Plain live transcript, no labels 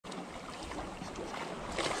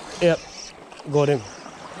Yep, got him.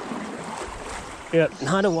 Yep,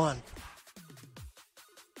 another one.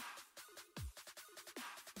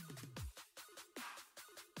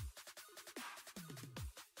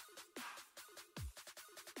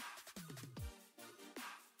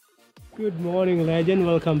 Good morning, legend.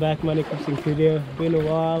 Welcome back, money fishing video. Been a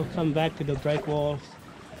while. Come back to the breakwalls.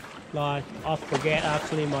 Like, I forget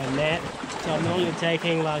actually my net, so I'm only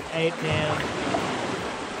taking like 8-pound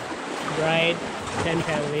braid,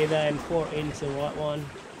 10-pound leader, and 4-inch white one.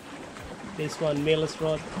 This one Miller's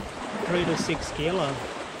rod, 3 to 6 kilo.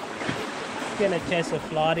 Gonna chase a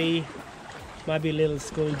flatty, maybe a little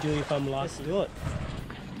school Jew if I'm lucky. Let's do it.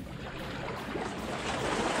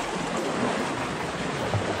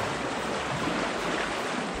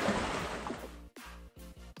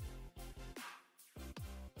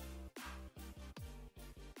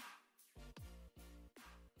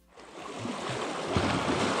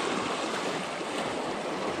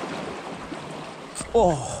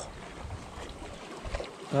 Oh,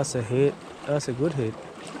 that's a hit. That's a good hit.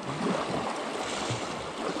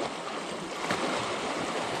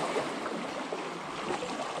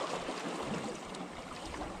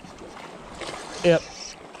 Yep,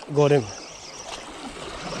 got him.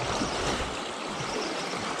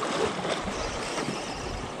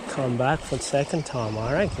 Come back for the second time,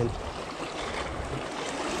 I reckon.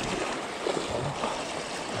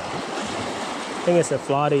 I think it's a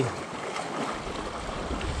flatty.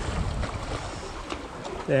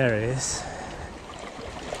 There it is.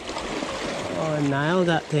 Oh, I nailed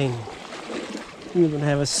that thing. You even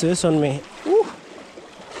have a sus on me. Woo!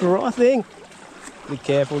 Raw thing. Be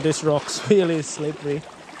careful, this rock's really slippery.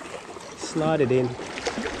 Slide it in.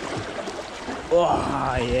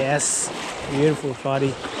 Oh, yes. Beautiful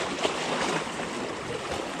flatty.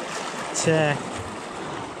 Check.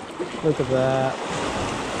 Look at that.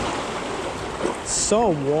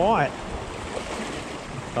 So white.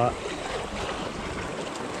 But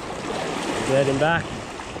get him back.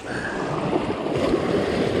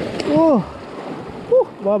 Oh,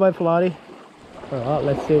 bye bye flatty. Alright,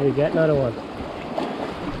 let's see if we get another one.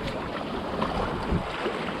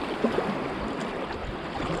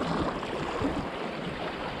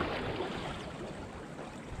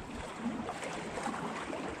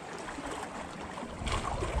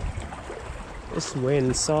 This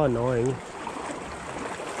wind's so annoying.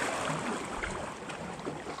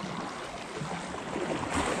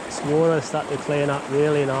 Water starting to clean up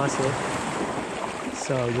really nicely.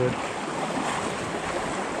 So good.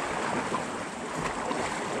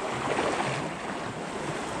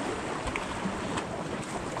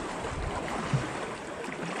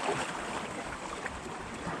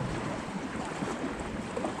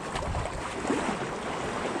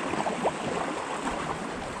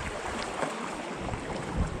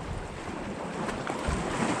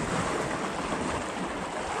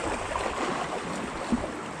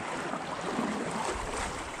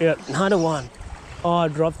 Yep, another one. Oh, I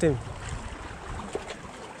dropped him.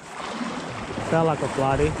 Felt like a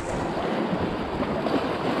flatty.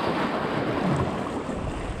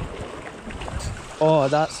 Oh,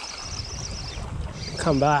 that's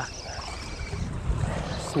come back.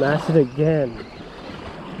 Smash it again.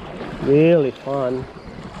 Really fun.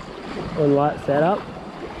 On light setup.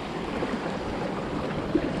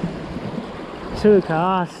 2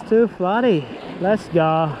 casts, 2 flatty. Let's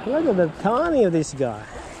go. Look at the tiny of this guy.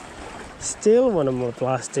 Still want more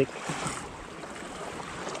plastic.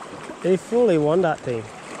 They fully want that thing.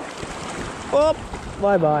 Oh,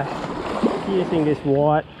 bye bye. Using this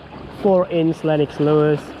white 4-inch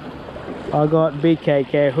Lennoxlure. I got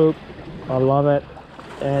BKK hook. I love it.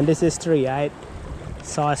 And this is 3/8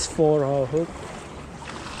 size 4-hole hook.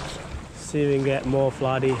 See if we can get more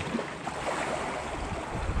flatty.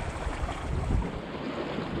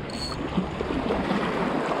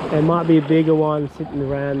 There might be a bigger one sitting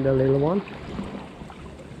around the little one.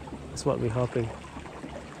 That's what we're hoping.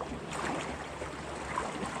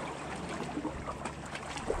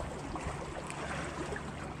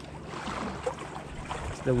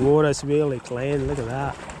 The water's really clean, look at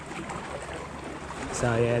that.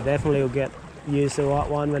 So yeah, definitely we'll get use the right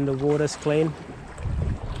one when the water's clean.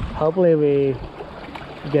 Hopefully we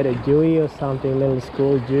get a dewy or something, a little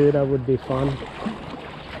school dew, that would be fun.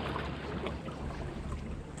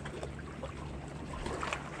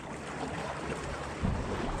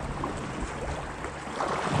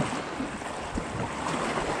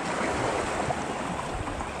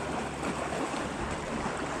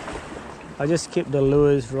 I just keep the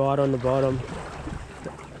lures right on the bottom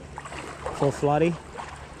for flatty.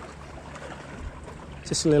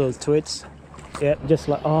 Just little twits. Yep, just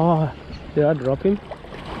like, oh, did I drop him?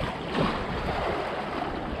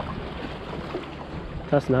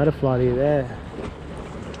 That's not a floaty there.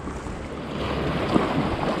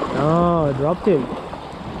 Oh, I dropped him.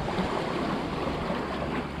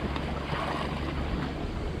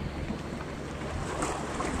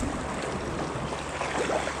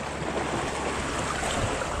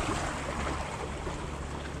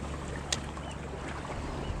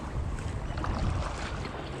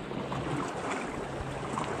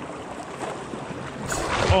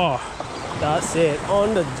 Oh, that's it,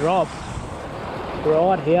 on the drop,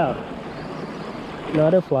 right here.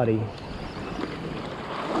 Another floaty.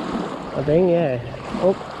 I think, yeah.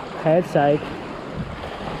 Oh, head side.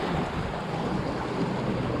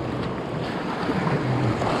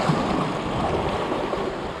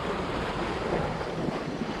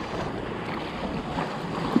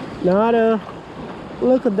 Another.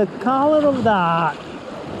 Look at the color of that.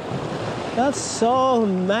 That's so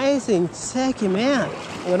amazing. Check him out.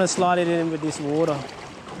 I'm gonna slide it in with this water.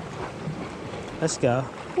 Let's go.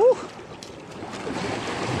 Woo.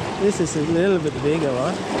 This is a little bit bigger,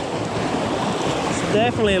 right? It's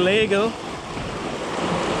definitely legal.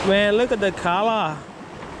 Man, look at the color.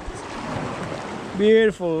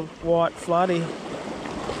 Beautiful white floaty.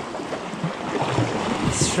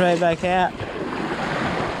 Straight back out.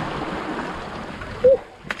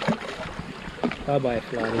 Bye bye,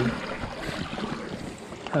 floaty.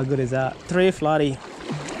 How good is that? 3 floaty.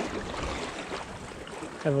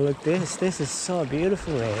 Have a look at this. This is so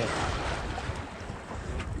beautiful, man.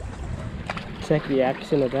 Check the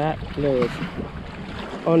action of that. Look,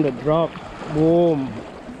 on the drop, boom,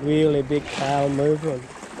 really big tail movement.